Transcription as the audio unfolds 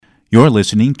You're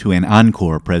listening to an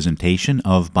encore presentation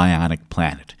of Bionic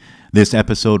Planet. This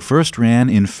episode first ran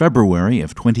in February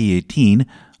of 2018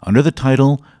 under the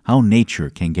title, How Nature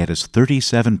Can Get Us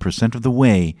 37% of the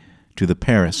Way to the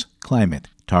Paris Climate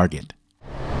Target.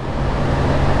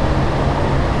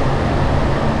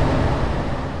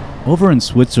 Over in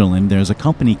Switzerland, there's a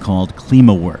company called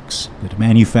Climaworks that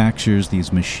manufactures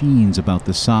these machines about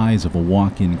the size of a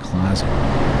walk-in closet.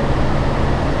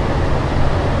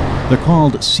 They're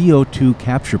called CO2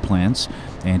 capture plants,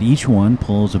 and each one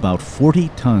pulls about 40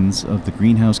 tons of the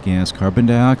greenhouse gas carbon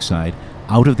dioxide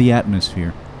out of the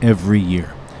atmosphere every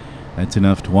year. That's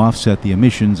enough to offset the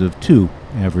emissions of 2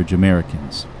 average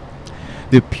Americans.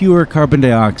 The pure carbon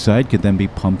dioxide could then be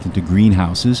pumped into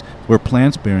greenhouses where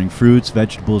plants bearing fruits,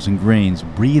 vegetables, and grains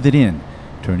breathe it in,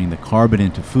 turning the carbon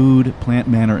into food, plant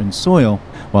matter, and soil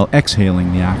while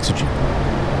exhaling the oxygen.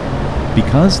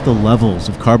 Because the levels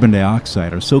of carbon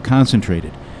dioxide are so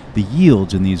concentrated, the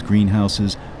yields in these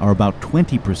greenhouses are about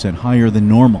 20% higher than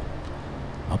normal.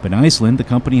 Up in Iceland, the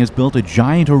company has built a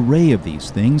giant array of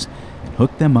these things and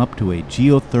hooked them up to a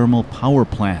geothermal power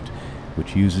plant,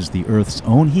 which uses the Earth's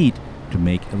own heat to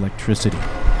make electricity.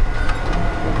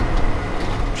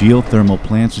 Geothermal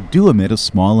plants do emit a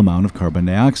small amount of carbon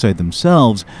dioxide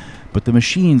themselves, but the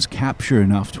machines capture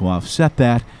enough to offset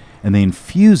that, and they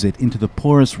infuse it into the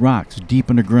porous rocks deep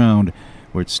underground,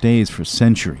 where it stays for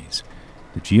centuries.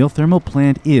 The geothermal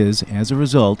plant is, as a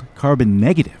result, carbon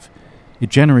negative.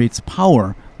 It generates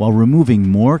power while removing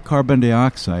more carbon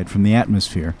dioxide from the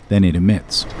atmosphere than it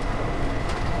emits.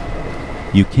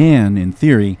 You can, in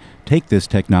theory, take this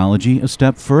technology a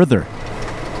step further,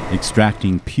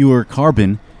 extracting pure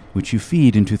carbon, which you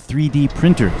feed into 3D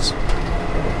printers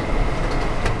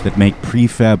that make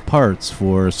prefab parts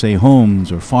for, say,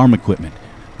 homes or farm equipment.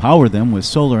 Power them with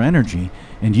solar energy,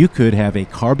 and you could have a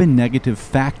carbon-negative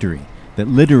factory that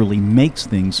literally makes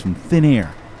things from thin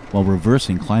air while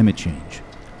reversing climate change.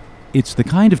 It's the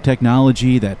kind of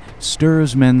technology that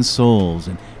stirs men's souls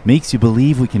and makes you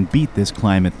believe we can beat this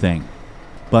climate thing.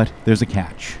 But there's a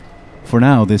catch. For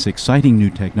now, this exciting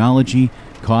new technology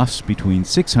costs between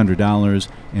 $600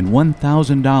 and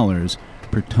 $1,000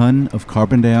 per ton of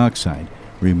carbon dioxide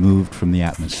removed from the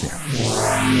atmosphere.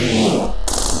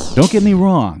 Don't get me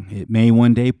wrong, it may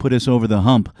one day put us over the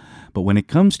hump, but when it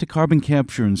comes to carbon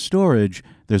capture and storage,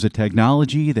 there's a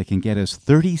technology that can get us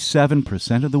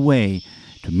 37% of the way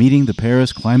to meeting the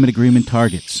Paris Climate Agreement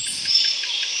targets.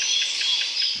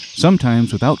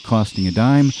 Sometimes without costing a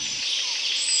dime,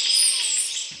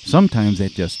 sometimes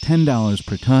at just $10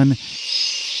 per ton,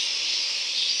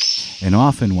 and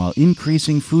often while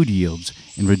increasing food yields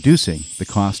and reducing the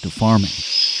cost of farming.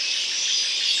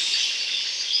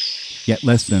 Yet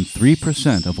less than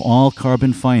 3% of all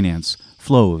carbon finance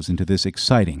flows into this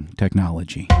exciting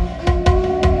technology.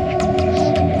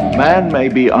 Man may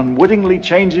be unwittingly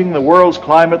changing the world's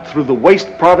climate through the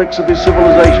waste products of his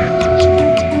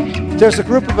civilization. There's a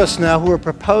group of us now who are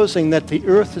proposing that the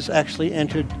Earth has actually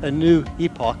entered a new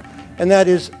epoch, and that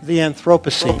is the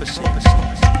Anthropocene.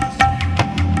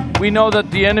 We know that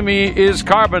the enemy is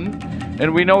carbon,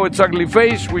 and we know its ugly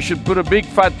face. We should put a big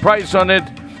fat price on it,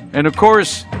 and of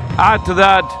course, add to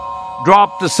that,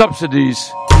 drop the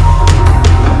subsidies.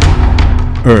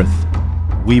 Earth.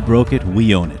 We broke it,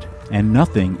 we own it. And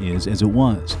nothing is as it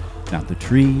was. Not the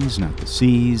trees, not the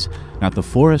seas, not the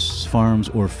forests, farms,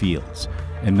 or fields.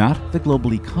 And not the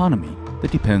global economy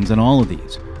that depends on all of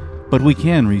these. But we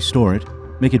can restore it,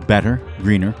 make it better,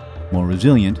 greener, more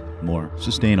resilient, more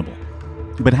sustainable.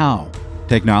 But how?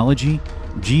 Technology?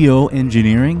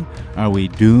 Geoengineering? Are we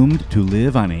doomed to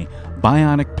live on a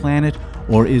bionic planet,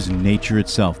 or is nature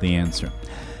itself the answer?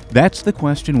 That's the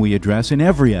question we address in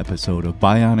every episode of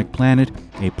Bionic Planet,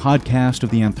 a podcast of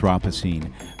the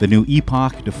Anthropocene, the new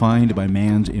epoch defined by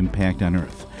man's impact on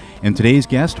Earth. And today's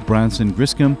guest, Bronson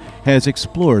Griscom, has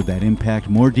explored that impact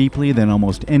more deeply than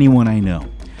almost anyone I know.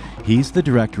 He's the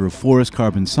director of forest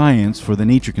carbon science for the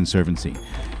Nature Conservancy.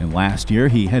 And last year,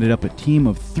 he headed up a team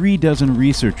of 36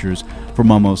 researchers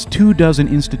from almost 24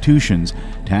 institutions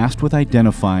tasked with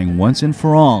identifying once and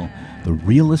for all the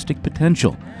realistic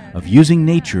potential of using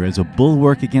nature as a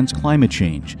bulwark against climate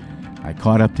change. I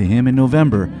caught up to him in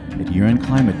November at year-end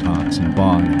climate talks in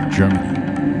Bonn, Germany.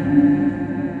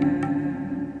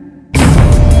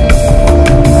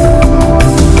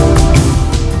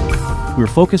 We're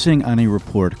focusing on a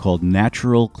report called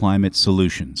Natural Climate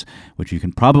Solutions, which you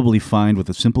can probably find with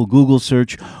a simple Google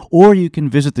search, or you can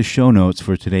visit the show notes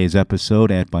for today's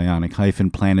episode at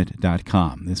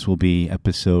bionic-planet.com. This will be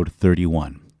episode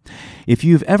 31. If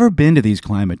you've ever been to these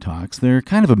climate talks, they're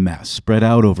kind of a mess, spread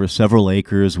out over several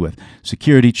acres with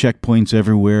security checkpoints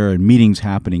everywhere and meetings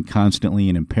happening constantly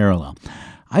and in parallel.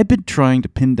 I've been trying to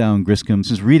pin down Griscom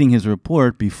since reading his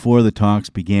report before the talks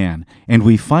began, and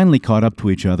we finally caught up to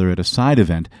each other at a side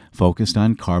event focused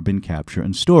on carbon capture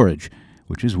and storage,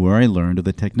 which is where I learned of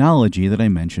the technology that I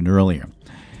mentioned earlier.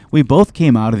 We both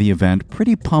came out of the event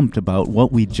pretty pumped about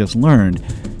what we'd just learned,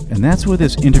 and that's where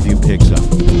this interview picks up.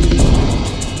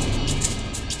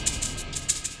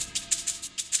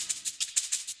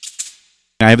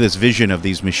 I have this vision of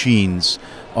these machines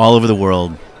all over the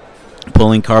world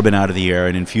pulling carbon out of the air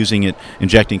and infusing it,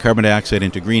 injecting carbon dioxide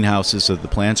into greenhouses so that the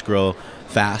plants grow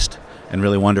fast and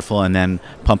really wonderful, and then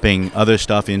pumping other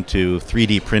stuff into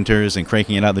 3D printers and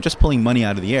cranking it out. They're just pulling money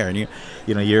out of the air, and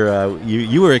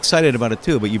you were excited about it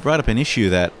too. But you brought up an issue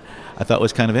that I thought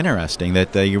was kind of interesting.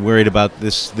 That you're worried about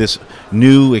this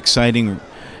new, exciting,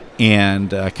 and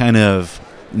kind of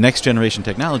next generation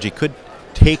technology could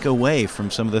take away from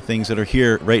some of the things that are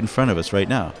here right in front of us right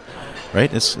now.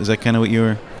 Right? Is that kind of what you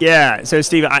were? Yeah. So,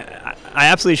 Steve, I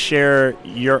absolutely share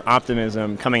your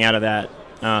optimism coming out of that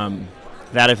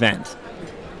event.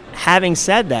 Having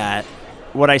said that,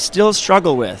 what I still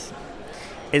struggle with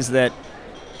is that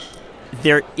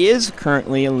there is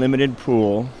currently a limited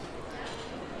pool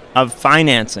of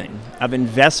financing, of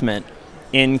investment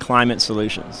in climate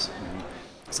solutions.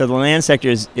 So the land sector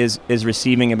is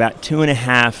receiving about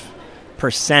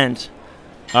 2.5%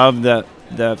 of the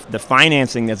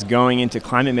financing that's going into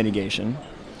climate mitigation,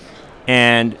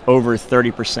 and over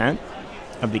 30%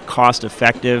 of the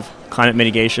cost-effective climate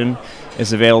mitigation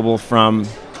is available from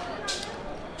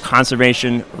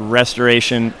conservation,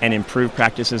 restoration, and improved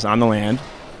practices on the land.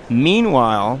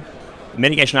 Meanwhile,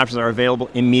 mitigation options are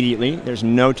available immediately. There's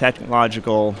no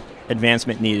technological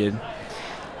advancement needed.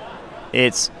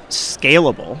 It's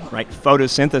scalable, right?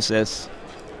 Photosynthesis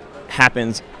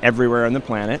happens everywhere on the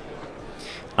planet,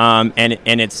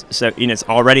 and it's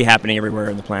already happening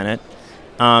everywhere on the planet.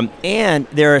 And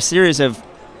there are a series of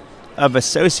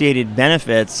associated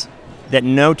benefits that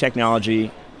no technology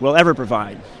will ever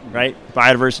provide, right?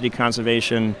 Biodiversity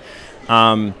conservation,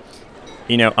 among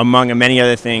many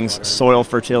other things, soil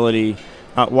fertility,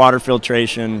 water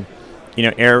filtration,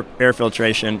 air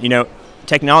filtration.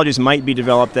 Technologies might be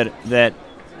developed that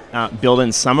build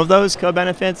in some of those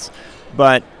co-benefits,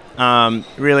 but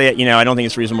really, I don't think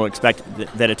it's reasonable to expect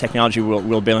that a technology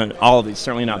will build in all of these,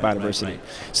 certainly not biodiversity. Right.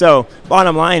 So,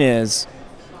 bottom line is,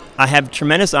 I have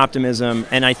tremendous optimism,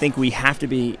 and I think we have to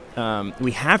be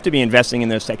investing in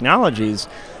those technologies.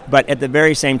 But at the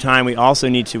very same time, we also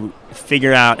need to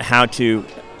figure out how to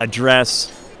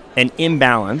address an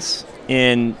imbalance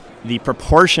in the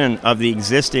proportion of the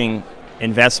existing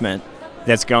investment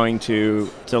that's going to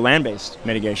land-based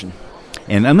mitigation.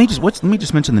 And let me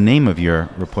just mention the name of your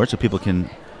report so people can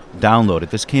download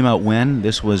it. This came out when?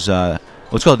 This was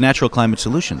it's called Natural Climate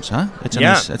Solutions, huh? That's a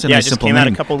nice simple name. It just came out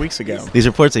a couple weeks ago. These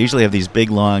reports, they usually have these big,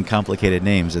 long, complicated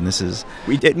names, and this is...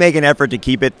 We did make an effort to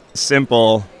keep it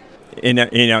simple in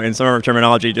some of our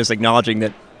terminology, just acknowledging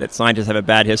that scientists have a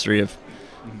bad history of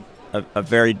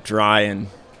very dry and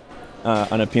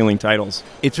unappealing titles.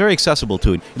 It's very accessible,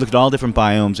 too. You looked at all different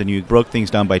biomes, and you broke things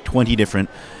down by 20 different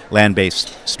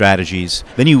land-based strategies.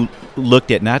 Then you looked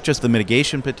at not just the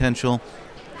mitigation potential,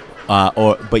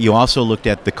 but you also looked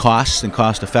at the costs and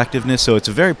cost effectiveness. So it's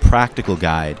a very practical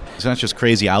guide. It's not just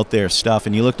crazy out there stuff.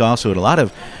 And you looked also at a lot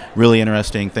of really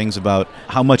interesting things about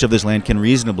how much of this land can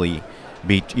reasonably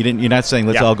be. You're not saying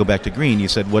let's all go back to green. You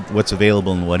said what's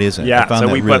available and what isn't. Yeah. So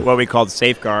we put what we called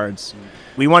safeguards.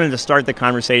 We wanted to start the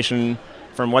conversation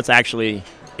from what's actually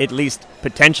at least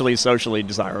potentially socially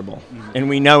desirable. Mm-hmm. And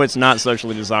we know it's not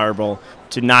socially desirable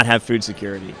to not have food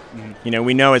security. Mm-hmm.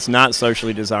 We know it's not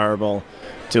socially desirable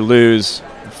to lose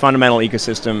fundamental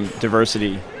ecosystem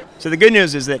diversity. So the good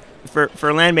news is that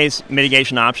for land-based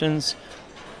mitigation options,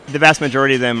 the vast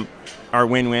majority of them are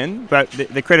win-win, but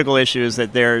the critical issue is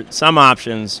that there are some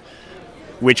options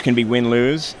which can be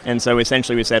win-lose, and so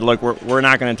essentially we said, look, we're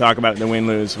not going to talk about the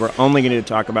win-lose, we're only going to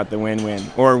talk about the win-win,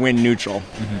 or win-neutral.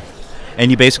 Mm-hmm.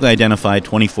 And you basically identified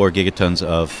 24 gigatons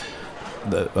of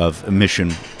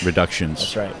emission reductions.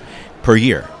 That's right. Per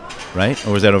year, right?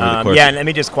 Or was that over the course? Yeah, and let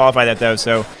me just qualify that, though.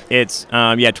 So it's,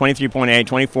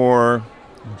 24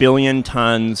 billion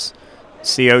tons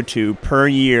CO2 per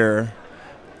year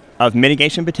of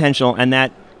mitigation potential, and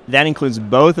that includes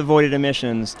both avoided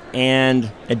emissions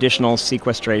and additional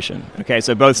sequestration. Okay,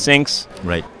 so both sinks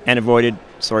and avoided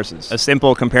sources. A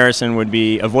simple comparison would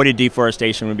be avoided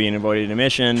deforestation would be an avoided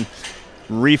emission,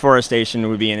 reforestation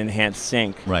would be an enhanced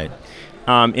sink. Right.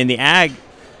 In the ag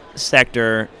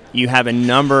sector, you have a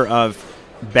number of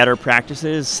better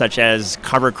practices, such as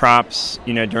cover crops,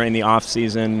 during the off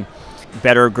season,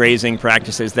 better grazing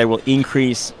practices that will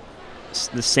increase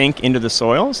the sink into the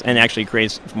soils and actually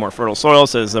creates more fertile soil,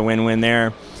 so there's a win-win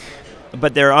there.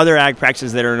 But there are other ag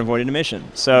practices that are an avoided emission.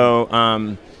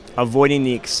 So avoiding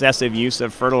the excessive use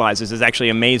of fertilizers is actually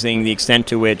amazing, the extent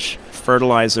to which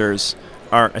fertilizers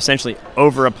are essentially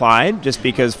over-applied just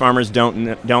because farmers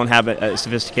don't have a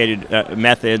sophisticated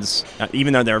methods,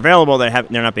 even though they're available, they're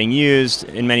not being used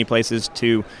in many places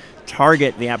to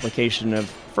target the application of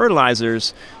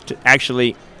fertilizers to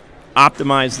actually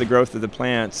optimize the growth of the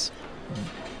plants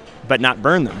but not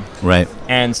burn them. Right.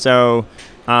 And so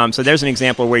there's an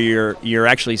example where you're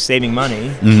actually saving money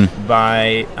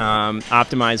by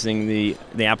optimizing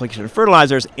the application of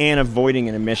fertilizers and avoiding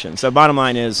an emission. So bottom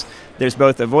line is there's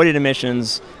both avoided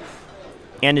emissions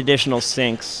and additional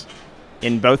sinks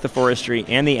in both the forestry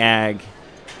and the ag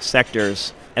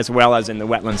sectors, as well as in the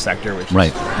wetland sector, which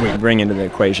we bring into the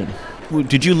equation.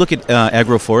 Did you look at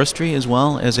agroforestry as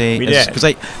well as a? We did.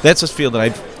 Because that's a field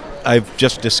that I've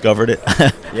just discovered it.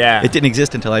 Yeah. It didn't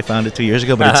exist until I found it 2 years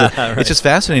ago, but it's just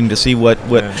fascinating to see what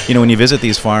when you visit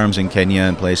these farms in Kenya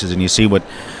and places, and you see what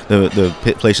the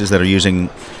places that are using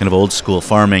kind of old school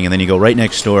farming, and then you go right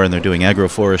next door and they're doing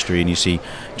agroforestry, and you see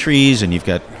trees, and you've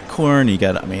got corn,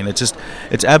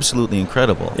 it's absolutely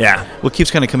incredible. Yeah. What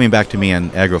keeps kind of coming back to me on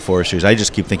agroforestry is I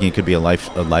just keep thinking it could be a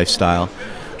lifestyle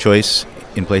choice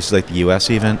in places like the U.S.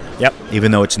 even. Yep.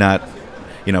 Even though it's not,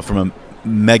 from a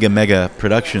mega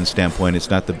production standpoint, it's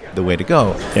not the way to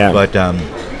go. Yeah. But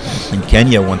in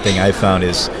Kenya, one thing I've found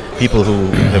is people who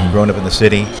have grown up in the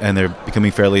city and they're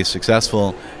becoming fairly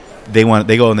successful, they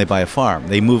go and they buy a farm.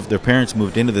 Their parents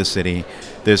moved into the city.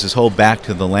 There's this whole back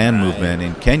to the land movement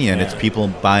in Kenya, and it's people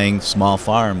buying small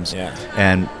farms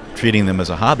and treating them as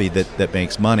a hobby that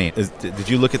makes money. Did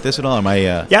you look at this at all?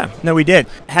 Yeah, no, we did.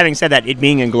 Having said that, it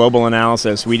being a global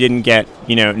analysis, we didn't get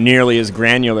nearly as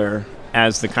granular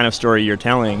as the kind of story you're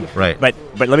telling. Right. But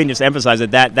let me just emphasize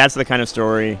that's the kind of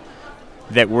story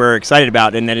that we're excited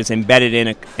about, and that is embedded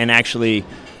in actually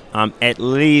at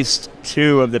least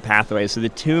two of the pathways. So the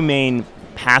two main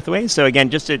pathways. So again,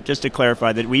 just to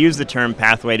clarify that we use the term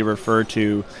pathway to refer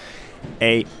to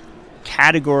a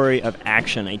category of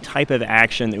action, a type of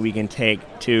action that we can take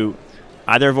to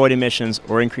either avoid emissions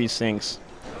or increase sinks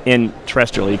in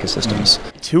terrestrial ecosystems.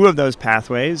 Two of those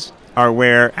pathways are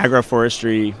where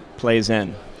agroforestry plays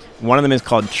in. One of them is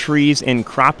called trees in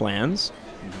croplands,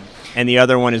 and the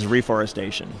other one is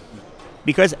reforestation.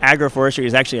 Because agroforestry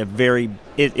is actually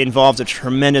it involves a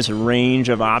tremendous range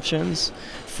of options,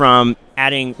 from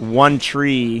adding one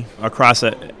tree across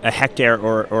a hectare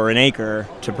or an acre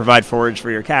to provide forage for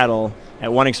your cattle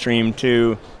at one extreme,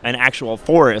 to an actual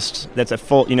forest that's a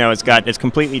full, it's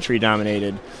completely tree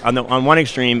dominated. On one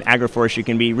extreme, agroforestry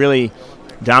can be really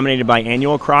dominated by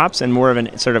annual crops and more of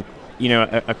an sort of,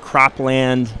 a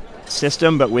cropland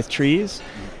system, but with trees.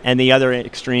 And the other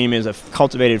extreme is a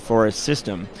cultivated forest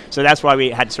system. So that's why we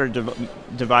had sort of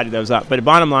divided those up. But the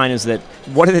bottom line is that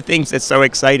one of the things that's so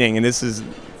exciting, and this is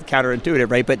counterintuitive,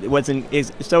 right? But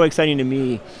is so exciting to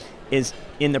me is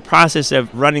in the process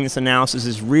of running this analysis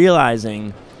is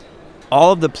realizing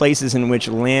all of the places in which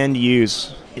land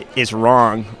use is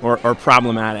wrong or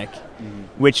problematic,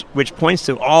 which points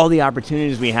to all the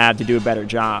opportunities we have to do a better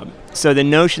job. So the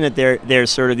notion that there's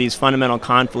sort of these fundamental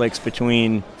conflicts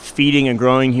between feeding a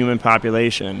growing human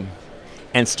population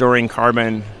and storing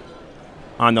carbon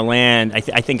on the land, I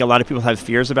think a lot of people have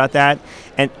fears about that,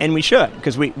 and we should,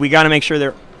 because we got to make sure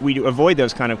that we avoid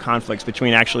those kind of conflicts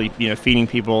between actually feeding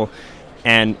people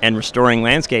and restoring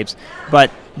landscapes. But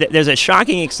there's a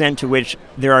shocking extent to which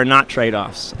there are not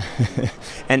trade-offs.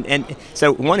 and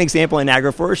so one example in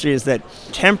agroforestry is that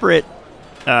temperate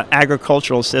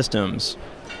agricultural systems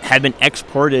have been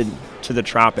exported to the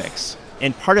tropics.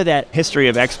 And part of that history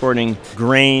of exporting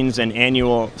grains and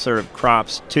annual sort of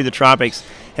crops to the tropics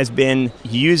has been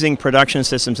using production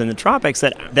systems in the tropics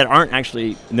that aren't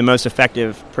actually the most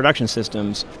effective production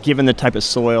systems, given the type of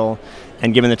soil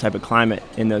and given the type of climate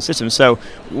in those systems. So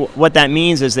what that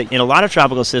means is that in a lot of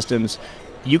tropical systems,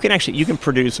 you can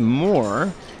produce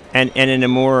more and in a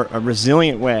more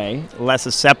resilient way, less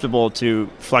susceptible to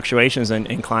fluctuations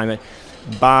in climate,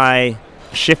 by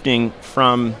shifting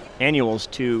from annuals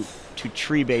to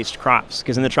tree-based crops.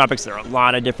 Because in the tropics, there are a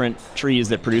lot of different trees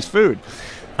that produce food.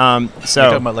 So you're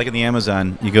talking about, like in the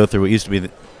Amazon, you go through what used to be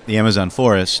the Amazon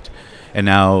forest, and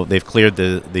now they've cleared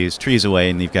these trees away,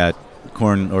 and you've got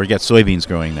corn, or you got soybeans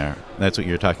growing there. That's what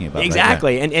you're talking about.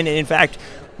 Exactly. Right? And in fact,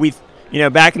 we've,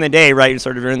 back in the day, right,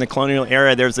 sort of during the colonial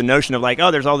era, there's the notion of like,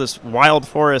 there's all this wild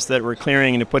forest that we're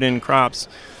clearing to put in crops.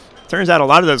 Turns out a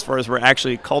lot of those forests were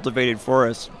actually cultivated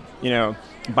forests,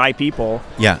 by people.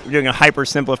 Yeah. We're doing a hyper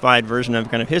simplified version of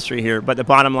kind of history here, but the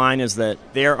bottom line is that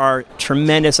there are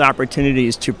tremendous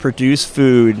opportunities to produce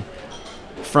food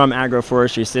from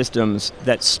agroforestry systems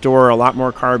that store a lot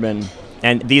more carbon,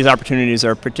 and these opportunities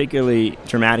are particularly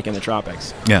dramatic in the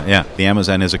tropics. Yeah. The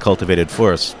Amazon is a cultivated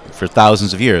forest for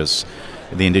thousands of years.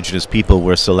 The indigenous people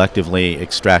were selectively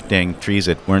extracting trees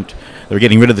that weren't. They were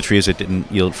getting rid of the trees that didn't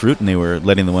yield fruit, and they were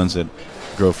letting the ones that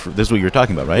grow fruit. This is what you were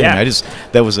talking about, right? Yeah. I mean,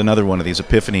 that was another one of these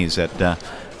epiphanies that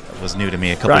was new to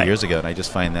me a couple of years ago, and I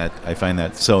find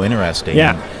that so interesting.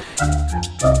 Yeah.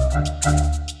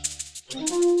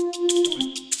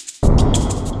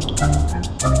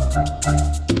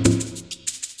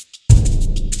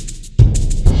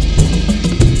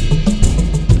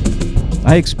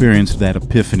 I experienced that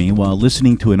epiphany while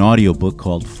listening to an audiobook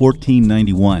called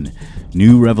 1491,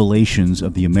 New Revelations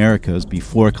of the Americas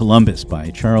Before Columbus by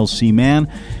Charles C. Mann,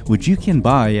 which you can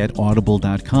buy at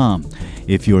audible.com.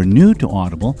 If you're new to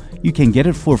Audible, you can get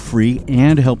it for free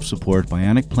and help support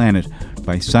Bionic Planet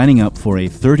by signing up for a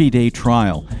 30-day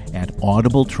trial at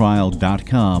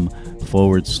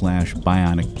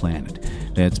audibletrial.com/Bionic Planet.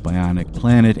 That's Bionic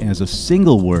Planet as a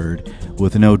single word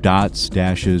with no dots,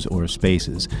 dashes, or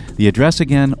spaces. The address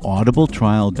again,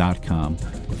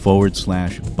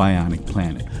 audibletrial.com/Bionic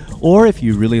Planet. Or if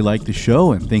you really like the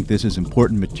show and think this is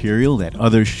important material that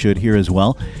others should hear as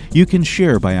well, you can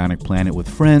share Bionic Planet with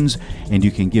friends, and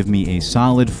you can give me a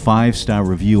solid 5-star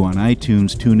review on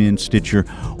iTunes, TuneIn, Stitcher,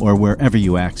 or wherever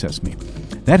you access me.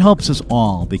 That helps us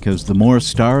all because the more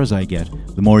stars I get,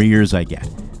 the more ears I get.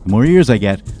 The more ears I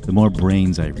get, the more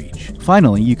brains I reach.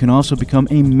 Finally, you can also become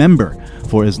a member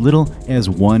for as little as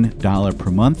 $1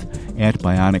 per month at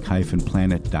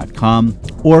bionic-planet.com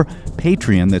or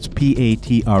Patreon, that's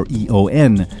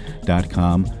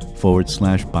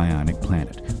patreon.com/Bionic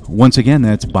Planet. Once again,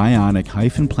 that's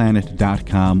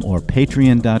bionic-planet.com or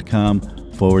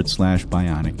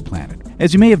patreon.com/Bionic Planet.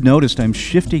 As you may have noticed, I'm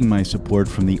shifting my support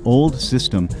from the old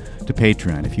system to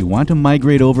Patreon. If you want to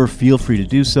migrate over, feel free to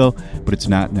do so, but it's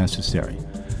not necessary.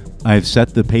 I've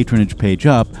set the patronage page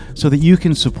up so that you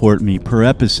can support me per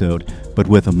episode, but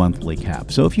with a monthly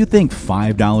cap. So if you think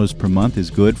 $5 per month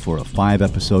is good for a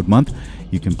 5-episode month,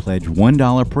 you can pledge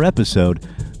 $1 per episode,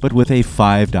 but with a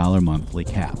 $5 monthly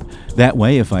cap. That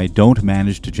way, if I don't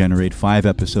manage to generate 5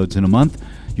 episodes in a month,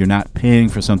 you're not paying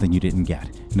for something you didn't get.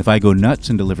 And if I go nuts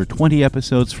and deliver 20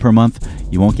 episodes per month,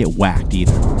 you won't get whacked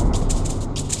either.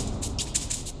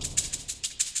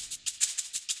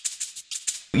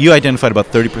 You identified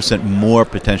about 30% more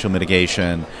potential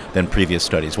mitigation than previous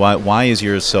studies. Why is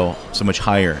yours so much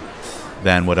higher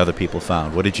than what other people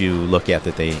found? What did you look at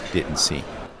that they didn't see?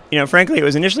 Frankly, it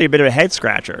was initially a bit of a head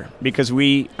scratcher because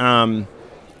we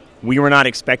were not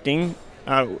expecting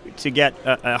to get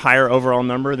a higher overall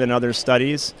number than other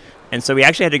studies. And so we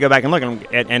actually had to go back and look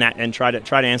and try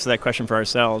to answer that question for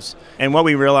ourselves. And what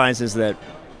we realized is that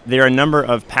there are a number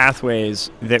of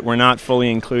pathways that were not fully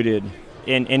included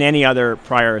in any other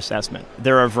prior assessment.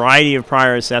 There are a variety of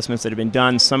prior assessments that have been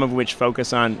done, some of which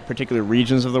focus on particular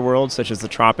regions of the world, such as the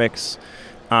tropics,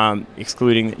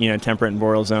 excluding temperate and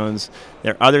boreal zones.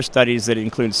 There are other studies that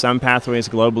include some pathways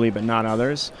globally, but not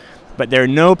others. But there are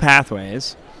no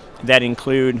pathways that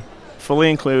fully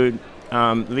include,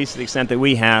 at least to the extent that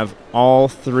we have, all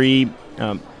 3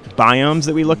 biomes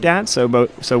that we looked at. So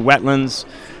wetlands,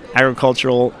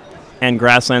 agricultural, and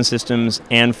grassland systems,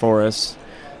 and forests.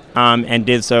 And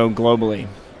did so globally.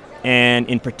 And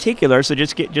in particular, so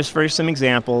just for some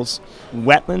examples,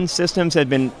 wetland systems had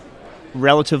been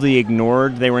relatively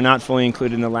ignored. They were not fully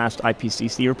included in the last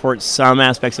IPCC report. Some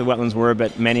aspects of wetlands were,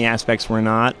 but many aspects were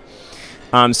not.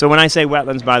 So when I say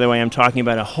wetlands, by the way, I'm talking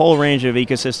about a whole range of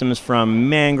ecosystems from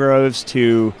mangroves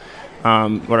to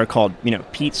what are called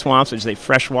peat swamps, which is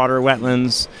freshwater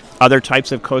wetlands, other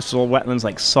types of coastal wetlands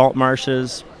like salt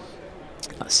marshes,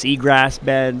 seagrass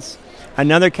beds.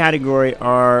 Another category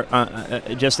are,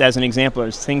 just as an example,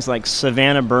 is things like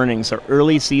savanna burning, so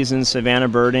early season savanna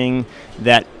burning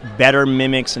that better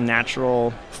mimics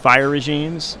natural fire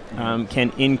regimes,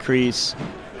 can increase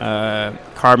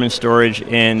carbon storage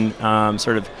in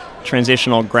sort of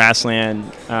transitional grassland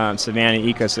savanna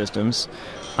ecosystems.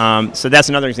 So that's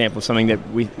another example of something that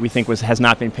we think has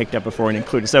not been picked up before and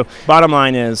included. So bottom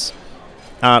line is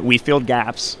we filled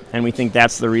gaps, and we think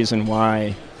that's the reason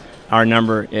why our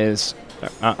number is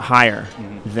higher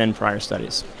than prior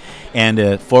studies.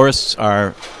 And forests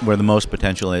are where the most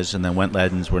potential is, and then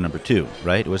wetlands were number 2,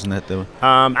 right? Wasn't that the...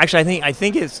 Actually, I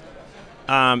think it's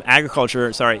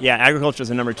agriculture. Sorry, yeah, agriculture is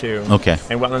the number 2. Okay.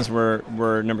 And wetlands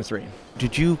were number 3.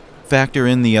 Did you factor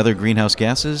in the other greenhouse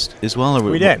gases as well? Or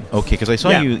We did. Okay, because I saw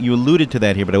Yeah. you alluded to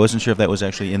that here, but I wasn't sure if that was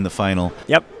actually in the final.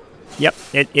 Yep.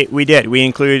 We did. We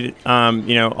included,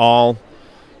 all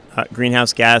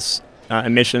greenhouse gas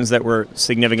emissions that were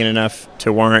significant enough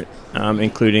to warrant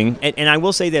including. And I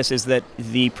will say this, is that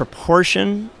the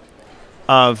proportion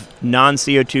of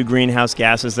non-CO2 greenhouse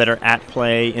gases that are at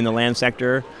play in the land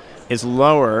sector is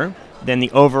lower than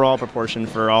the overall proportion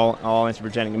for all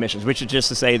anthropogenic emissions, which is just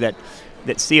to say that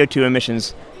CO2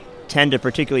 emissions tend to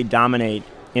particularly dominate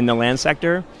in the land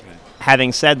sector.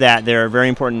 Having said that, there are very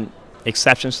important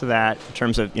exceptions to that in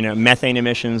terms of methane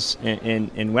emissions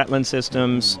in wetland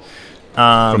systems.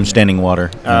 From standing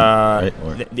water. Right?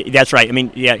 That's right. I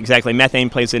mean, yeah, exactly. Methane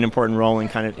plays an important role in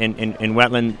kind of in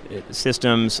wetland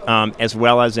systems, as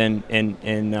well as in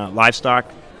livestock,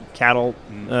 cattle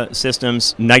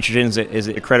systems. Nitrogen is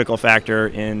a critical factor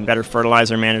in better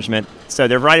fertilizer management. So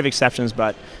there are a variety of exceptions,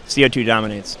 but CO2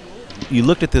 dominates. You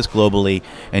looked at this globally,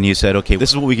 and you said, okay, this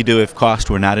is what we could do if cost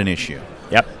were not an issue.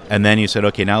 Yep. And then you said,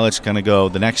 okay, now let's kind of go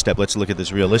the next step. Let's look at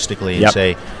this realistically and Yep.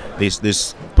 say,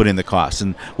 this put in the costs.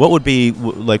 And what would be,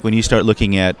 like when you start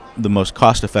looking at the most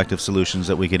cost-effective solutions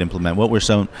that we could implement, what were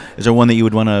some, is there one that you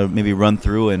would want to maybe run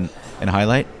through and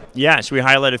highlight? Yeah, so we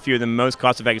highlight a few of the most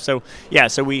cost-effective. So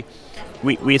we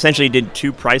essentially did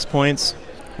 2 price points.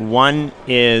 One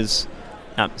is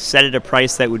set at a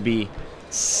price that would be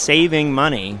saving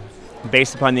money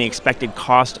based upon the expected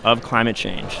cost of climate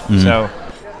change. Mm-hmm. So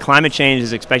climate change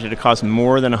is expected to cost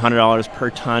more than $100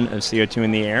 per ton of CO2 in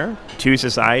the air to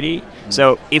society.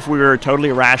 So if we were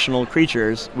totally rational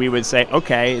creatures, we would say,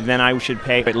 okay, then I should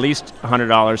pay at least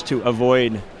 $100 to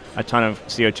avoid a ton of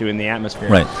CO2 in the atmosphere.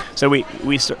 Right. So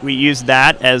we use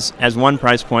that as one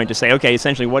price point to say, okay,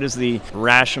 essentially, what is the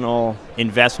rational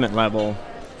investment level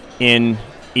in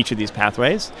each of these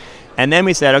pathways? And then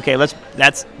we said, okay,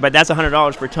 that's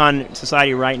 $100 per ton.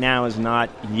 Society right now is not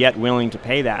yet willing to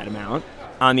pay that amount.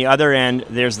 On the other end,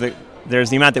 there's the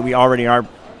amount that we are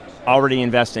already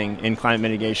investing in climate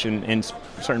mitigation in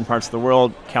certain parts of the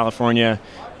world. California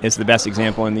is the best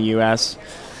example in the U.S.,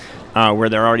 where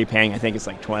they're already paying, I think it's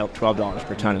like $12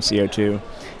 per ton of CO2.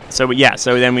 So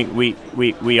then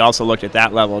we also looked at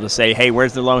that level to say, hey,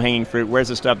 where's the low-hanging fruit? Where's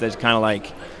the stuff that's kind of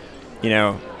like,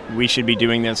 we should be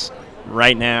doing this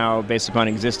right now based upon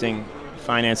existing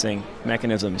financing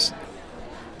mechanisms.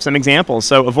 Some examples.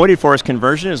 So avoided forest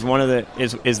conversion is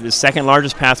is the second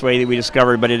largest pathway that we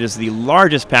discovered, but it is the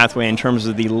largest pathway in terms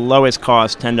of the lowest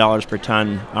cost, $10 per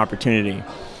ton opportunity.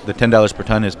 The $10 per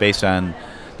ton is based on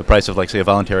the price of, like, say, a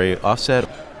voluntary offset?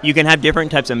 You can have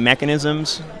different types of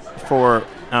mechanisms for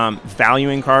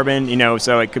valuing carbon.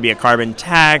 So it could be a carbon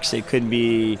tax. It could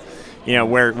be,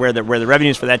 where the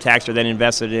revenues for that tax are then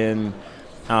invested in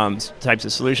types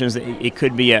of solutions. It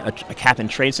could be a cap and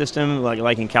trade system,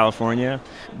 like in California.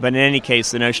 But in any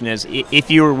case, the notion is if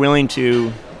you were willing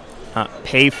to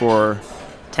pay for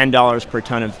 $10 per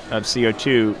ton of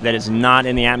CO2 that is not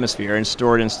in the atmosphere and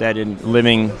stored instead in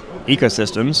living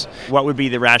ecosystems, what would be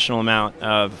the rational amount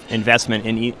of investment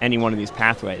in any one of these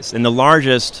pathways? And the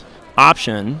largest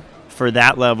option for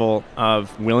that level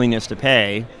of willingness to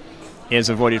pay is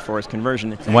avoided forest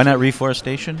conversion. Why not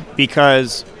reforestation?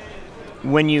 Because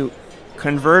when you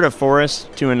convert a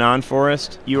forest to a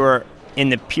non-forest, you are, in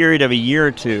the period of a year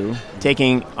or two,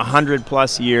 taking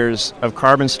 100+ years of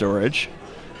carbon storage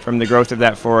from the growth of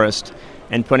that forest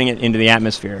and putting it into the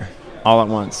atmosphere all at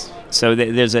once. So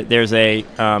there's a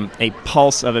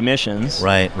pulse of emissions.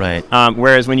 Right.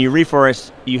 Whereas when you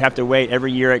reforest, you have to wait.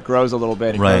 Every year it grows a little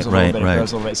bit. It grows a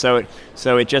little bit.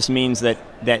 So it just means that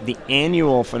the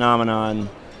annual phenomenon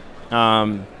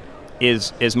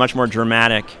is much more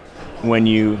dramatic when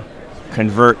you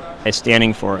convert a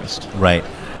standing forest. Right.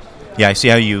 Yeah, I see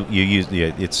how you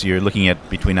use you're looking at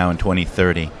between now and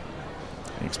 2030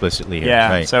 explicitly here. Yeah.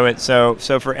 Right. So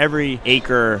for every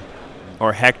acre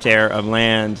or hectare of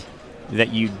land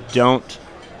that you don't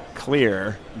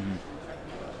clear,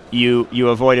 you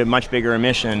avoid a much bigger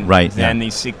emission than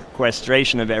the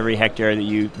sequestration of every hectare that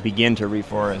you begin to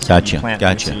reforest. Gotcha. You plant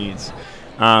new seeds.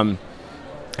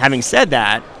 Having said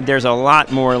that, there's a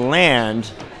lot more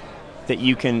land that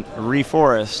you can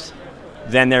reforest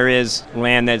than there is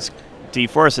land that's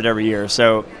deforested every year.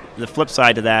 So the flip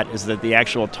side to that is that the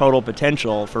actual total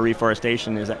potential for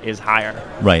reforestation is higher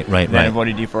than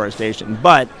avoided deforestation.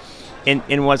 But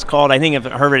in what's called, I think of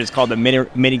Harvard, it's called the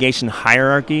mitigation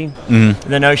hierarchy. Mm-hmm.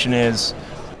 The notion is,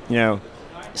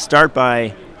 start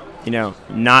by,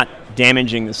 not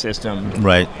damaging the system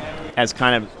as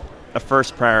kind of a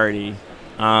first priority,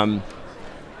 and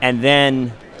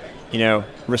then,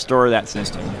 restore that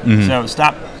system. Mm-hmm. So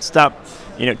stop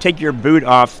take your boot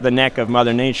off the neck of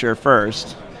Mother Nature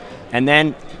first, and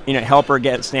then help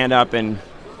her stand up and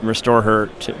restore her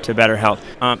to better health.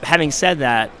 Having said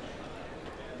that,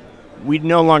 we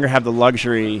no longer have the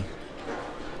luxury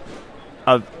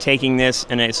of taking this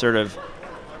in a sort of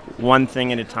one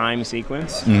thing at a time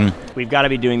sequence. Mm-hmm. We've got to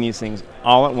be doing these things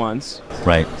all at once.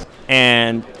 Right.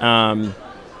 And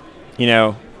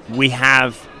we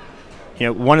have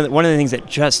one of the things that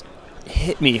just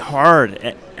hit me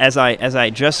hard as I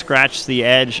just scratched the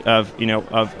edge of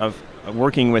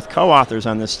working with co-authors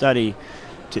on this study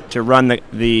to run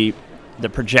the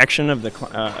projection of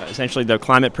essentially the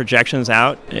climate projections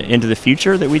out into the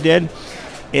future that we did,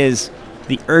 is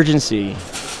the urgency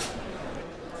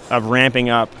of ramping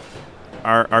up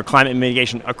our climate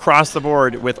mitigation across the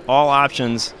board with all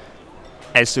options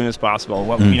as soon as possible.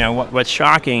 What's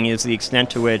shocking is the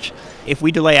extent to which, if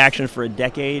we delay action for a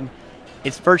decade,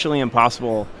 it's virtually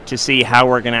impossible to see how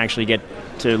we're going to actually get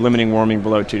to limiting warming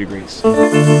below 2 degrees.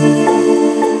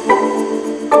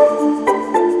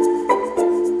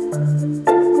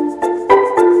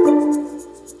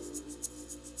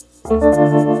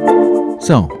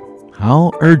 So,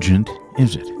 how urgent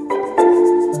is it?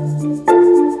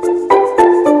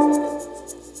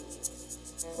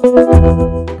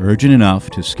 Urgent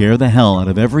enough to scare the hell out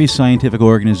of every scientific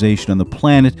organization on the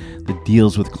planet that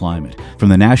deals with climate, from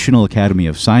the National Academy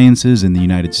of Sciences in the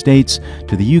United States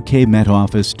to the UK Met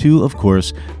Office to, of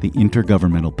course, the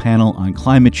Intergovernmental Panel on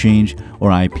Climate Change, or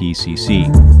IPCC.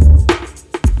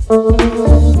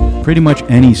 Pretty much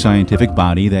any scientific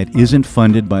body that isn't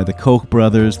funded by the Koch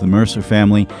brothers, the Mercer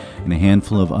family, and a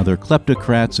handful of other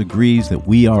kleptocrats agrees that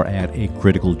we are at a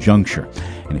critical juncture.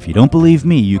 And if you don't believe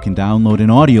me, you can download an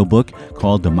audiobook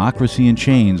called Democracy in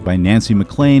Chains by Nancy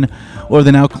MacLean, or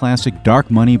the now classic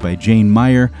Dark Money by Jane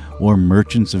Meyer, or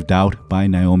Merchants of Doubt by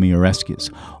Naomi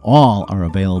Oreskes. All are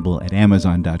available at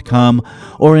Amazon.com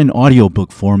or in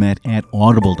audiobook format at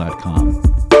Audible.com.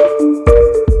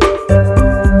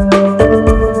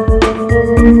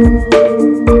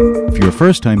 If you're a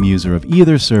first-time user of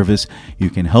either service,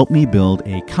 you can help me build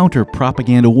a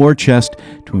counter-propaganda war chest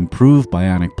to improve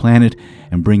Bionic Planet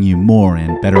and bring you more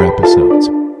and better episodes.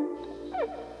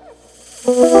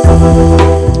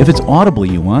 If it's Audible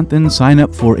you want, then sign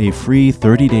up for a free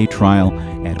 30-day trial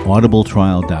at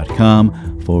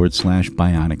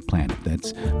audibletrial.com/Bionic Planet.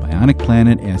 That's Bionic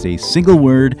Planet as a single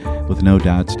word with no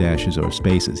dots, dashes, or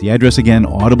spaces. The address again,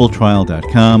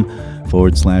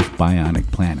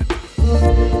 audibletrial.com/Bionic Planet.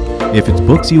 If it's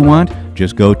books you want,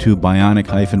 just go to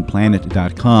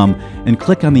bionic-planet.com and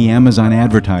click on the Amazon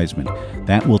advertisement.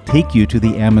 That will take you to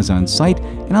the Amazon site,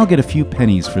 and I'll get a few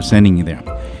pennies for sending you there.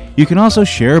 You can also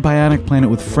share Bionic Planet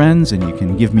with friends, and you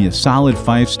can give me a solid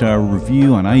 5-star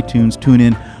review on iTunes,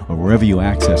 TuneIn, or wherever you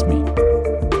access me.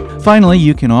 Finally,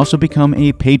 you can also become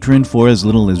a patron for as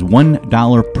little as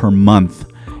 $1 per month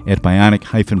at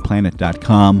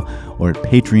bionic-planet.com or at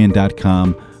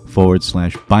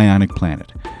patreon.com/Bionic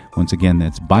Planet. Once again,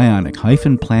 that's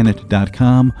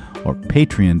bionic-planet.com or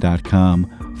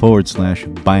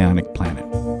patreon.com/Bionic Planet.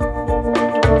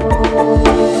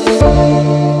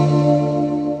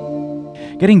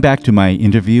 Getting back to my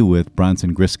interview with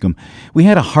Bronson Griscom, we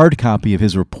had a hard copy of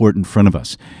his report in front of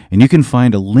us, and you can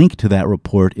find a link to that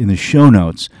report in the show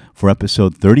notes for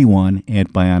episode 31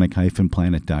 at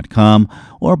bionic-planet.com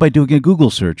or by doing a Google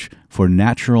search for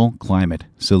Natural Climate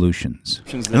Solutions.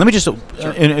 And let me just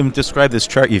and describe this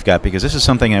chart you've got, because this is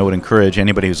something I would encourage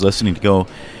anybody who's listening to go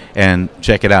and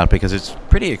check it out, because it's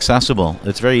pretty accessible.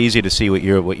 It's very easy to see what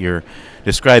you're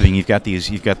describing. You've got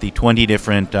the 20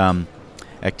 different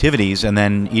activities, and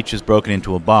then each is broken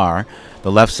into a bar.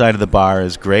 The left side of the bar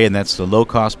is gray, and that's the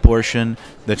low-cost portion.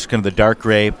 That's kind of the dark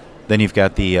gray. Then you've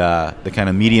got the kind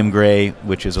of medium gray,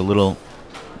 which is a little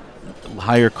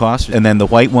higher cost, and then the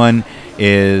white one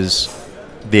is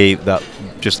the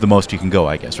just the most you can go,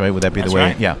 I guess, right? Would that be the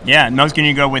way? Right. Yeah. Most can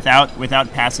you go without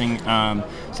passing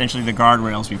essentially the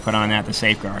guardrails we put on that, the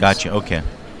safeguards. Gotcha. Okay,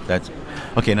 that's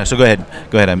okay. Now, so go ahead.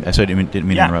 I sorry, didn't mean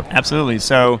to interrupt. Absolutely.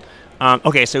 So.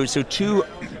 So two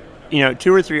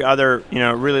or three other,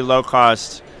 really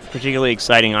low-cost, particularly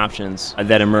exciting options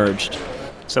that emerged.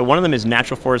 So one of them is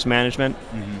natural forest management.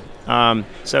 Mm-hmm.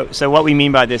 So what we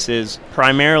mean by this is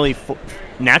primarily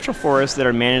natural forests that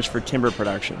are managed for timber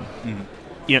production.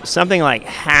 Mm-hmm. Something like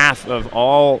half of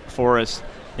all forests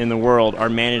in the world are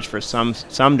managed for some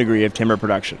degree of timber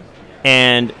production,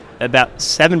 and about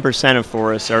 7% of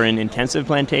forests are in intensive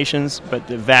plantations, but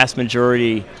the vast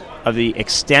majority of the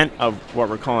extent of what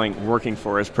we're calling working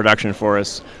forests, production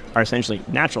forests, are essentially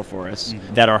natural forests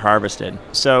that are harvested.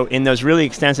 So in those really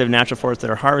extensive natural forests that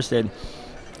are harvested,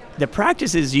 the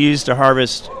practice is used to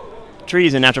harvest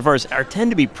trees in natural forests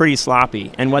tend to be pretty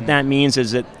sloppy. And what that means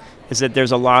is that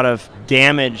there's a lot of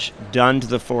damage done to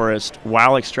the forest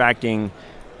while extracting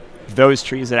those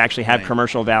trees that actually have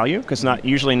commercial value, because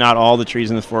usually not all the trees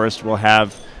in the forest will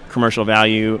have commercial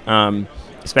value,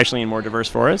 especially in more diverse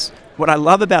forests. What I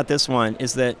love about this one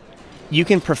is that you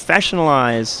can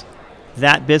professionalize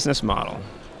that business model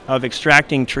of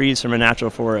extracting trees from a natural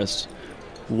forest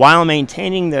while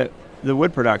maintaining the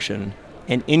wood production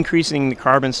and increasing the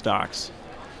carbon stocks,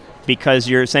 because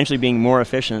you're essentially being more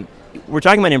efficient. We're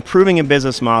talking about improving a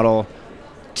business model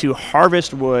to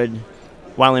harvest wood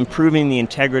while improving the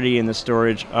integrity and the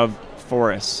storage of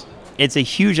forests. It's a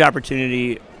huge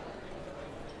opportunity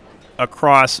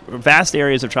across vast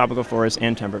areas of tropical forests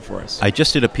and temperate forests. I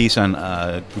just did a piece on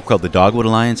a group called the Dogwood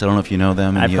Alliance. I don't know if you know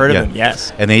them. I've heard of them,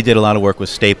 yes. And they did a lot of work with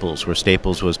Staples, where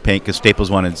Staples was paying, because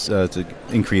Staples wanted to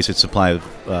increase its supply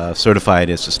of certified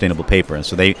as sustainable paper. And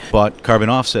so they bought carbon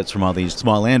offsets from all these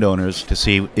small landowners to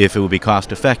see if it would be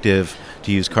cost effective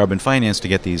to use carbon finance to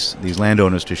get these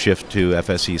landowners to shift to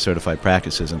FSC certified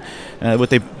practices. And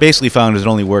what they basically found is it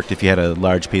only worked if you had a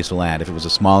large piece of land. If it was a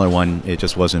smaller one, it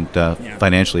just wasn't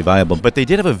financially viable. But they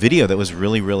did have a video that was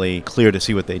really, really clear to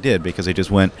see what they did, because they just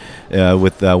went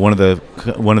with one of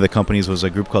the companies was a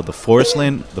group called the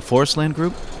Forestland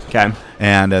Group. Okay.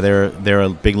 And they're a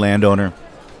big landowner.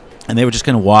 And they were just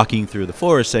kind of walking through the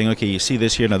forest saying, okay, you see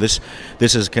this here? Now, this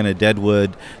is kind of dead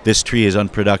wood. This tree is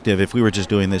unproductive. If we were just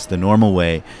doing this the normal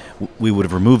way, we would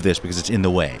have removed this because it's in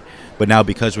the way. But now,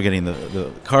 because we're getting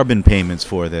the carbon payments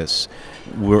for this,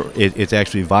 it's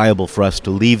actually viable for us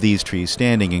to leave these trees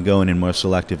standing and go in and more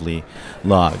selectively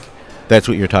log. That's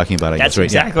what you're talking about, I guess, right?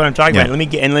 That's exactly what I'm talking about.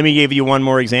 Let me give you one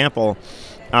more example.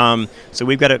 So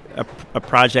we've got a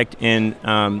project in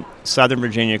Southern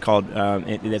Virginia called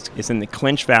it's in the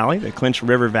Clinch Valley, the Clinch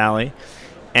River Valley,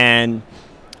 and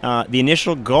the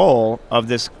initial goal of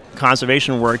this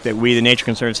conservation work that we, the Nature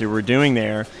Conservancy, were doing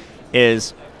there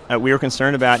is we were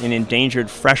concerned about an endangered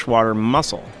freshwater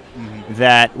mussel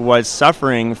that was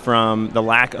suffering from the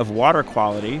lack of water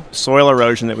quality, soil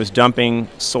erosion that was dumping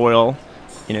soil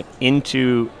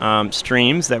into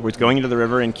streams that was going into the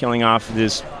river and killing off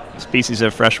this species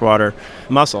of freshwater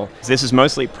mussel. This is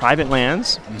mostly private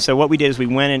lands. So what we did is we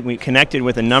went and we connected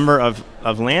with a number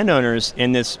of landowners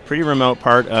in this pretty remote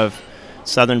part of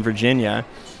Southern Virginia.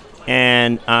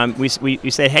 And we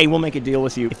said, hey, we'll make a deal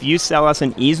with you. If you sell us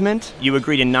an easement, you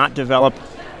agree to not develop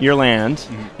your land,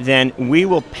 then we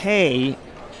will pay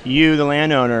you, the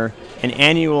landowner, an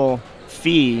annual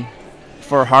fee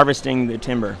for harvesting the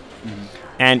timber.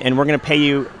 And we're going to pay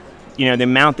you the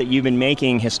amount that you've been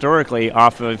making historically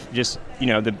off of just,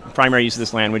 the primary use of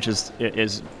this land, which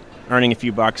is earning a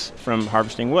few bucks from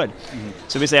harvesting wood.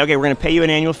 So we say, okay, we're going to pay you an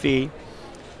annual fee,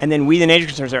 and then we, the Nature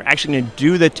Conservancy, are actually going to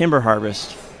do the timber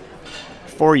harvest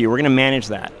for you. We're going to manage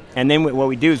that. And then what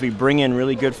we do is we bring in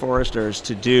really good foresters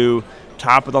to do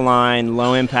top-of-the-line,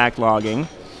 low-impact logging,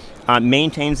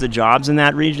 maintains the jobs in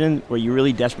that region where you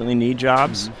really desperately need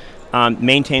jobs,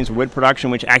 maintains wood production,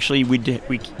 which actually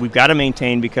we've got to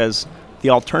maintain because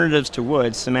the alternatives to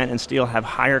wood, cement and steel, have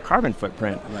higher carbon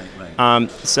footprint.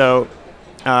 So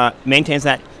maintains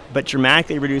that, but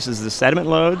dramatically reduces the sediment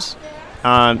loads,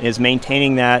 is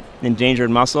maintaining that endangered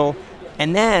mussel.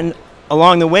 And then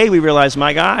along the way we realized,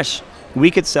 my gosh, we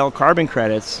could sell carbon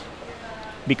credits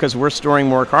because we're storing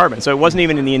more carbon. So it wasn't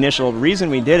even in the initial reason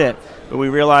we did it, but we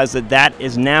realized that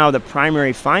is now the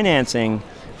primary financing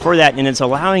for that, and it's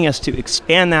allowing us to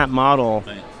expand that model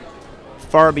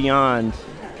far beyond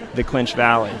the Clinch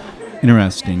Valley.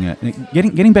 Interesting.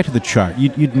 Getting back to the chart,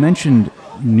 you'd mentioned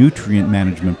nutrient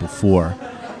management before,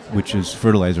 which is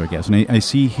fertilizer, I guess. And I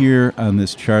see here on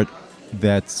this chart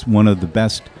that's one of the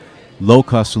best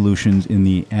low-cost solutions in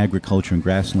the agriculture and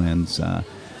grasslands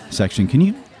section. Can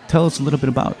you tell us a little bit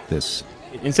about this?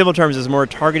 In simple terms, it's more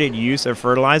targeted use of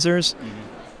fertilizers,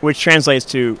 which translates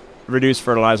to reduced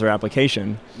fertilizer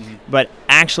application, but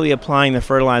actually applying the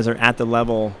fertilizer at the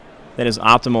level that is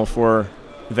optimal for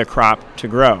the crop to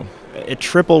grow. A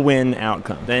triple win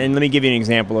outcome. And let me give you an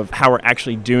example of how we're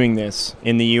actually doing this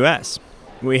in the U.S.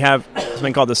 We have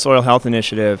something called the Soil Health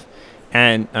Initiative,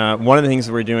 and one of the things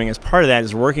that we're doing as part of that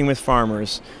is working with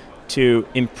farmers to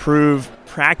improve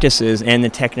practices and the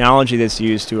technology that's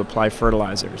used to apply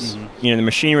fertilizers. The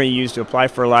machinery used to apply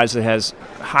fertilizer has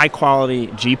high-quality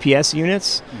GPS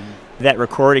units that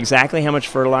record exactly how much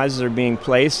fertilizers are being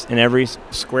placed in every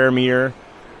square meter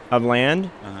of land.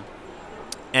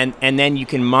 And then you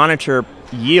can monitor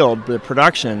yield, the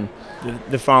production,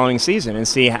 the following season and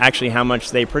see actually how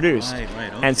much they produced. Right,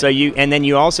 okay. And so then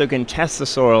you also can test the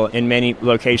soil in many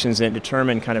locations and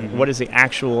determine kind of what is the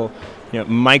actual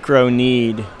micro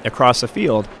need across the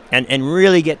field and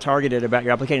really get targeted about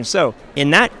your application. So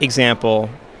in that example,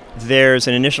 there's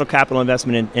an initial capital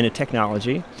investment in a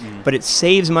technology, but it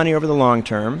saves money over the long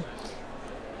term.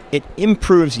 It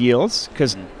improves yields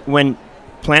because when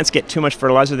plants get too much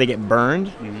fertilizer, they get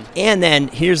burned. And then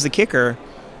here's the kicker.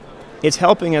 It's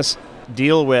helping us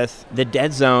deal with the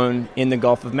dead zone in the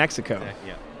Gulf of Mexico.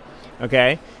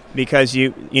 Okay? Because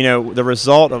the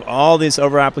result of all this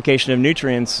over-application of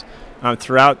nutrients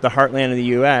throughout the heartland of the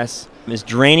U.S. is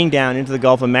draining down into the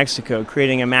Gulf of Mexico,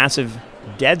 creating a massive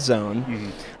dead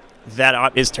zone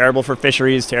that is terrible for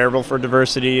fisheries, terrible for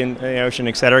diversity in the ocean,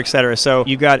 et cetera, et cetera. So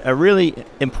you've got a really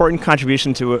important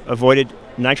contribution to avoided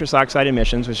nitrous oxide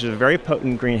emissions, which is a very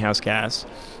potent greenhouse gas.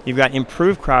 You've got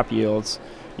improved crop yields.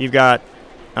 You've got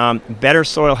better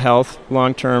soil health,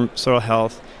 long-term soil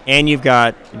health, and you've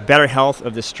got better health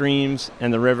of the streams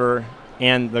and the river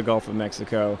and the Gulf of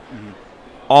Mexico,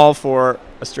 all for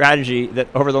a strategy that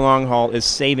over the long haul is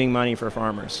saving money for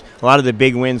farmers. A lot of the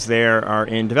big wins there are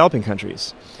in developing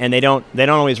countries, and they don't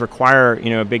always require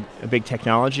a big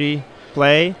technology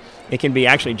play. It can be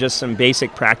actually just some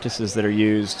basic practices that are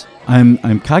used.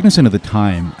 I'm cognizant of the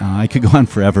time. I could go on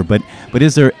forever, but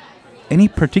is there any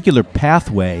particular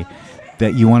pathway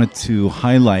that you wanted to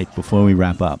highlight before we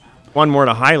wrap up? One more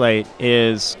to highlight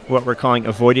is what we're calling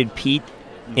avoided peat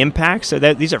impacts. So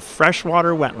these are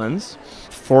freshwater wetlands,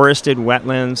 forested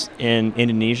wetlands in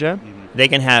Indonesia. They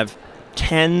can have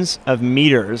tens of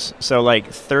meters, so like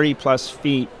 30 plus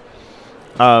feet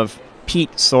of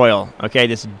peat soil, okay,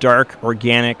 this dark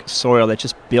organic soil that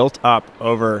just built up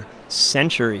over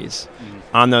centuries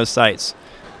on those sites.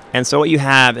 And so what you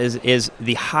have is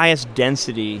the highest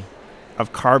density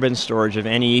of carbon storage of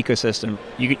any ecosystem.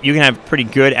 You can have pretty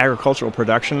good agricultural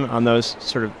production on those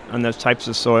types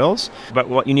of soils, but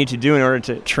what you need to do in order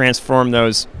to transform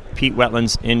those peat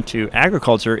wetlands into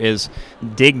agriculture is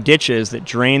dig ditches that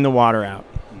drain the water out.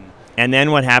 And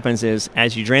then what happens is,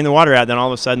 as you drain the water out, then all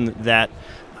of a sudden that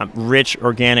rich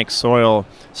organic soil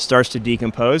starts to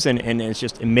decompose and it's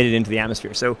just emitted into the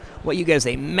atmosphere. So what you get is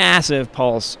a massive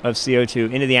pulse of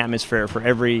CO2 into the atmosphere for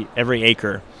every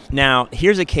acre. Now,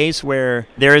 here's a case where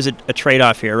there is a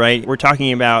trade-off here, right? We're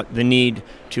talking about the need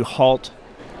to halt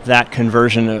that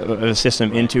conversion of a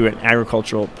system into an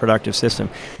agricultural productive system.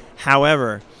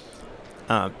 However,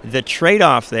 the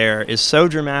trade-off there is so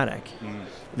dramatic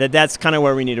that's kind of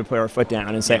where we need to put our foot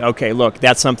down and say, okay, look,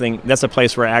 that's a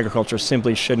place where agriculture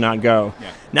simply should not go.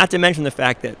 Yeah. Not to mention the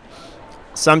fact that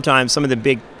sometimes some of the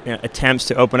big attempts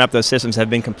to open up those systems have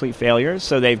been complete failures.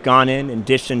 So they've gone in and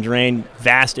ditched and drained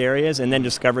vast areas and then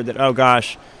discovered that, oh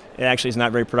gosh, it actually is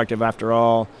not very productive after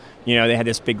all. They had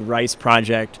this big rice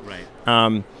project.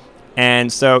 Right.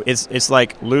 And so it's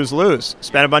like lose-lose.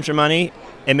 Spent a bunch of money,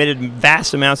 emitted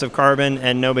vast amounts of carbon,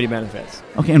 and nobody benefits.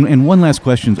 Okay, and one last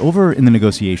question. Over in the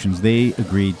negotiations, they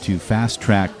agreed to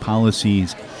fast-track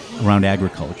policies around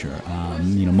agriculture,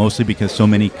 mostly because so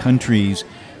many countries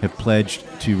have pledged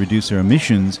to reduce their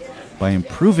emissions by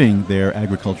improving their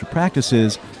agriculture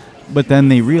practices, but then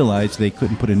they realized they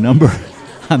couldn't put a number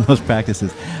on those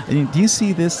practices. Do you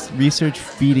see this research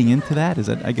feeding into that?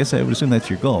 I guess I would assume that's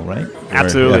your goal, right?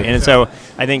 Absolutely. And so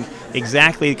I think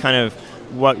exactly kind of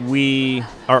what we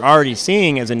are already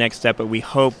seeing as a next step, but we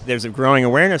hope there's a growing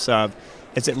awareness of,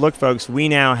 is that, look, folks, we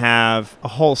now have a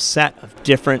whole set of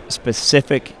different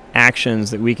specific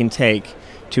actions that we can take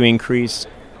to increase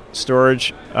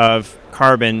storage of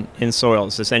carbon in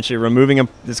soils, essentially removing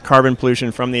this carbon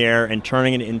pollution from the air and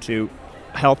turning it into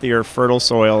healthier, fertile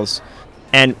soils.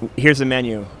 And here's a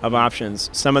menu of options.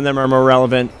 Some of them are more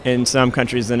relevant in some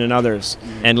countries than in others.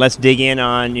 And let's dig in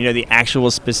on, the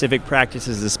actual specific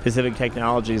practices, the specific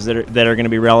technologies that are going to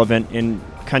be relevant in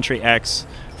country X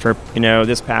for,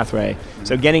 this pathway.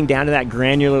 So getting down to that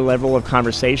granular level of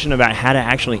conversation about how to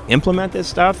actually implement this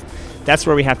stuff, that's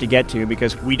where we have to get to,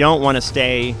 because we don't want to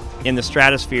stay in the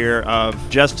stratosphere of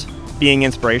just being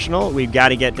inspirational. We've got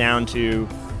to get down to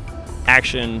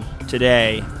action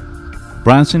today.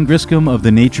 Bronson Griscom of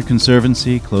the Nature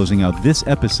Conservancy closing out this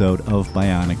episode of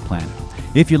Bionic Planet.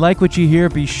 If you like what you hear,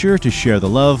 be sure to share the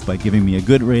love by giving me a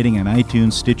good rating on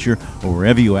iTunes, Stitcher, or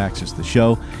wherever you access the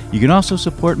show. You can also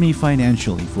support me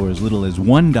financially for as little as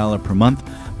 $1 per month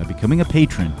by becoming a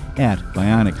patron at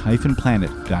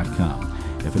bionic-planet.com.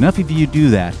 If enough of you do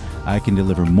that, I can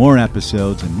deliver more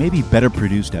episodes and maybe better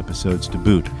produced episodes to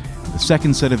boot, with a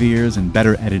second set of ears and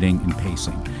better editing and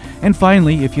pacing. And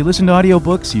finally, if you listen to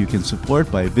audiobooks, you can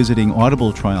support by visiting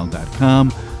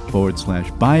audibletrial.com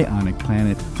Bionic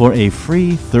Planet for a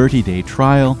free 30-day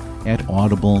trial at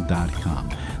audible.com.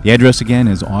 The address again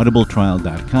is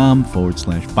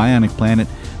audibletrial.com/Bionic Planet.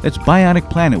 That's Bionic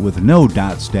Planet with no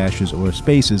dots, dashes, or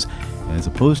spaces, as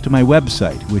opposed to my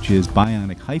website, which is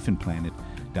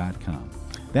bionic-planet.com.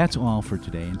 That's all for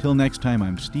today. Until next time,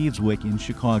 I'm Steve Zwick in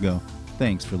Chicago.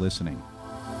 Thanks for listening.